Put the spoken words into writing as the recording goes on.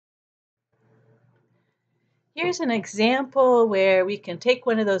Here's an example where we can take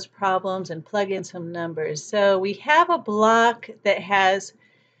one of those problems and plug in some numbers. So we have a block that has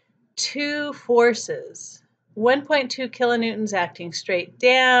two forces, 1.2 kilonewtons acting straight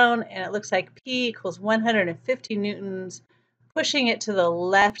down, and it looks like P equals 150 newtons, pushing it to the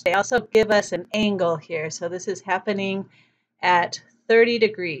left. They also give us an angle here, so this is happening at 30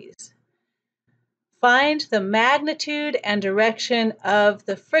 degrees. Find the magnitude and direction of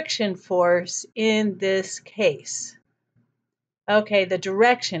the friction force in this case. Okay, the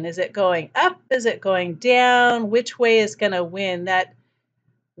direction, is it going up? Is it going down? Which way is going to win? That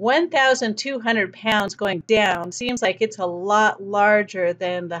 1,200 pounds going down seems like it's a lot larger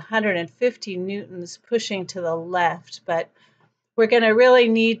than the 150 newtons pushing to the left, but we're going to really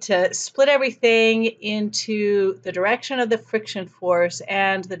need to split everything into the direction of the friction force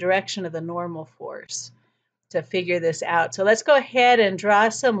and the direction of the normal force to figure this out. So let's go ahead and draw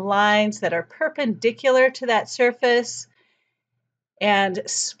some lines that are perpendicular to that surface and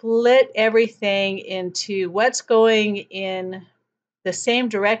split everything into what's going in the same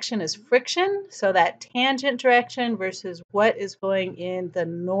direction as friction, so that tangent direction versus what is going in the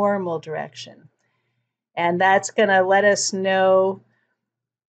normal direction. And that's going to let us know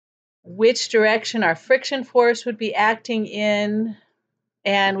which direction our friction force would be acting in.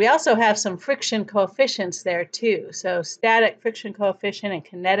 And we also have some friction coefficients there too. So static friction coefficient and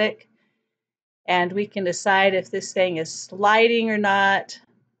kinetic. And we can decide if this thing is sliding or not.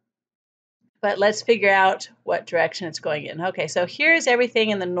 But let's figure out what direction it's going in. Okay, so here's everything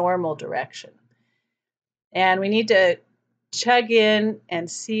in the normal direction. And we need to chug in and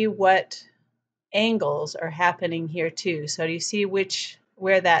see what angles are happening here too. So do you see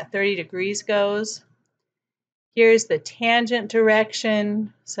where that 30 degrees goes? Here's the tangent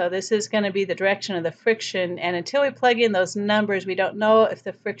direction. So this is going to be the direction of the friction. And until we plug in those numbers, we don't know if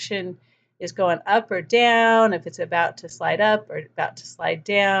the friction is going up or down, if it's about to slide up or about to slide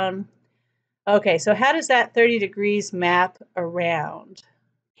down. Okay, so how does that 30 degrees map around?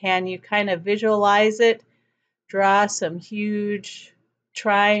 Can you kind of visualize it? Draw some huge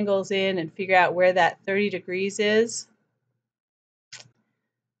triangles in and figure out where that 30 degrees is.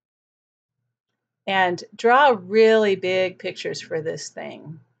 And draw really big pictures for this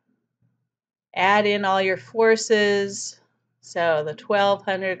thing. Add in all your forces. So the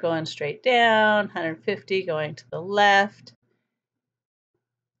 1200 going straight down, 150 going to the left.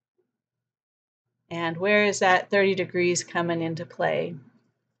 And where is that 30 degrees coming into play?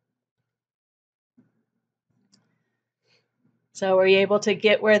 So were you able to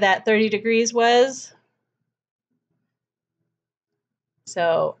get where that 30 degrees was?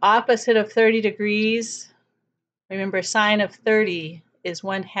 So opposite of 30 degrees, remember sine of 30 is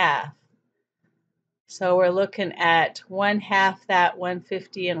 1/2. So we're looking at 1/2 that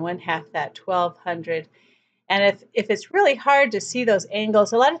 150 and 1/2 that 1200. And if it's really hard to see those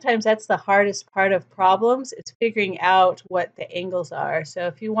angles, a lot of times that's the hardest part of problems. It's figuring out what the angles are. So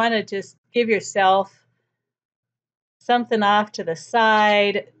if you want to just give yourself something off to the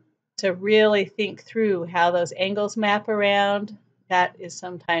side to really think through how those angles map around, that is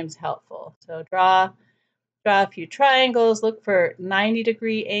sometimes helpful. So draw a few triangles, look for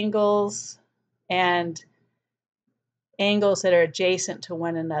 90-degree angles and angles that are adjacent to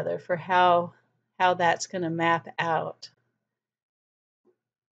one another for how that's going to map out.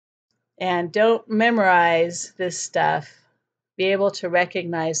 And don't memorize this stuff. Be able to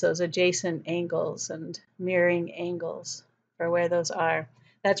recognize those adjacent angles and mirroring angles for where those are.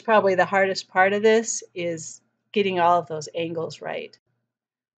 That's probably the hardest part of this, is getting all of those angles right.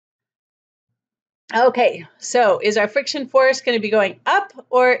 Okay, so is our friction force going to be going up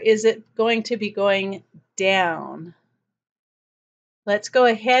or is it going to be going down? Let's go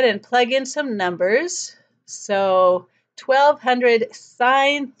ahead and plug in some numbers. So 1200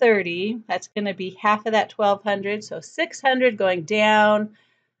 sine 30, that's going to be half of that 1200, so 600 going down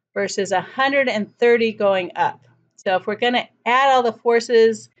versus 130 going up. So if we're going to add all the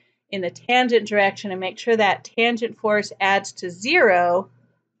forces in the tangent direction and make sure that tangent force adds to 0,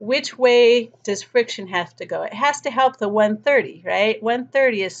 which way does friction have to go? It has to help the 130, right?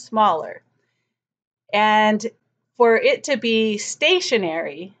 130 is smaller. And for it to be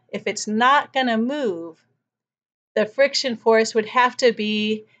stationary, if it's not going to move, the friction force would have to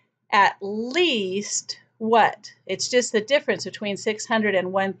be at least what? It's just the difference between 600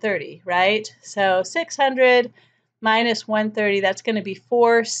 and 130, right? So 600 minus 130, that's going to be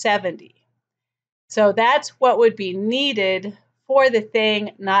 470. So that's what would be needed for the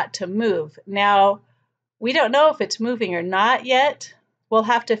thing not to move. Now, we don't know if it's moving or not yet. We'll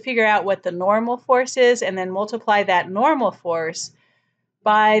have to figure out what the normal force is and then multiply that normal force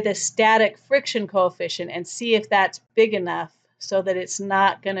by the static friction coefficient and see if that's big enough so that it's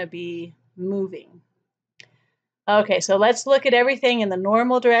not going to be moving. Okay, so let's look at everything in the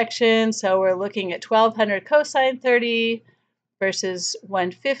normal direction. So we're looking at 1200 cosine 30 versus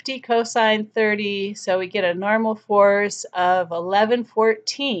 150 cosine 30. So we get a normal force of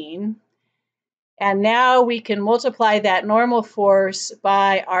 1114. And now we can multiply that normal force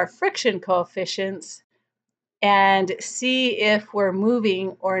by our friction coefficients and see if we're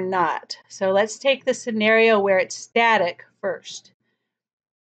moving or not. So let's take the scenario where it's static first.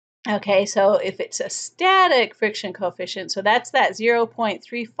 Okay, so if it's a static friction coefficient, so that's that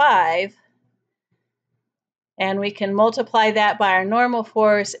 0.35, and we can multiply that by our normal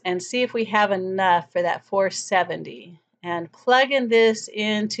force and see if we have enough for that 470. And plugging this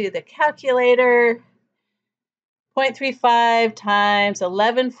into the calculator, 0.35 times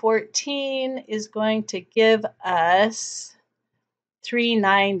 1114 is going to give us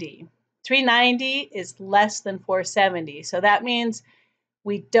 390. 390 is less than 470, so that means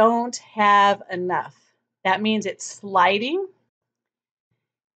we don't have enough. That means it's sliding,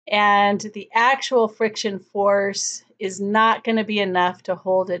 and the actual friction force is not going to be enough to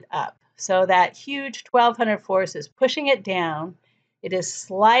hold it up. So that huge 1200 force is pushing it down. It is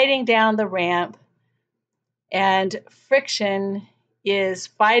sliding down the ramp, and friction is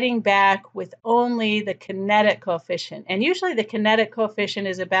fighting back with only the kinetic coefficient. And usually the kinetic coefficient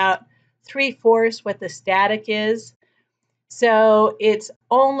is about 3/4 what the static is. So it's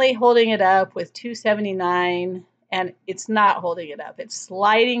only holding it up with 279, and it's not holding it up. It's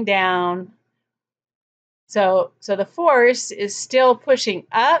sliding down. So the force is still pushing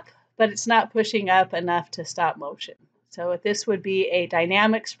up, but it's not pushing up enough to stop motion. So this would be a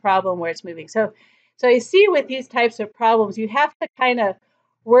dynamics problem where it's moving. So you see with these types of problems, you have to kind of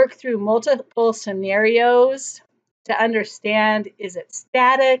work through multiple scenarios to understand, is it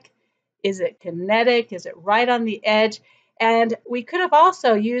static? Is it kinetic? Is it right on the edge? And we could have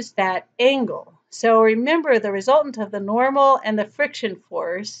also used that angle. So remember the resultant of the normal and the friction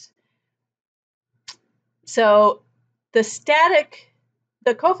force. So the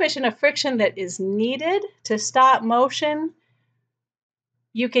coefficient of friction that is needed to stop motion,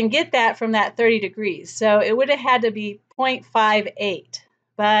 you can get that from that 30 degrees. So it would have had to be 0.58,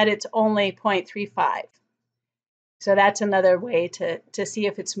 but it's only 0.35. So that's another way to see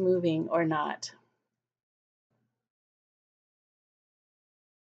if it's moving or not.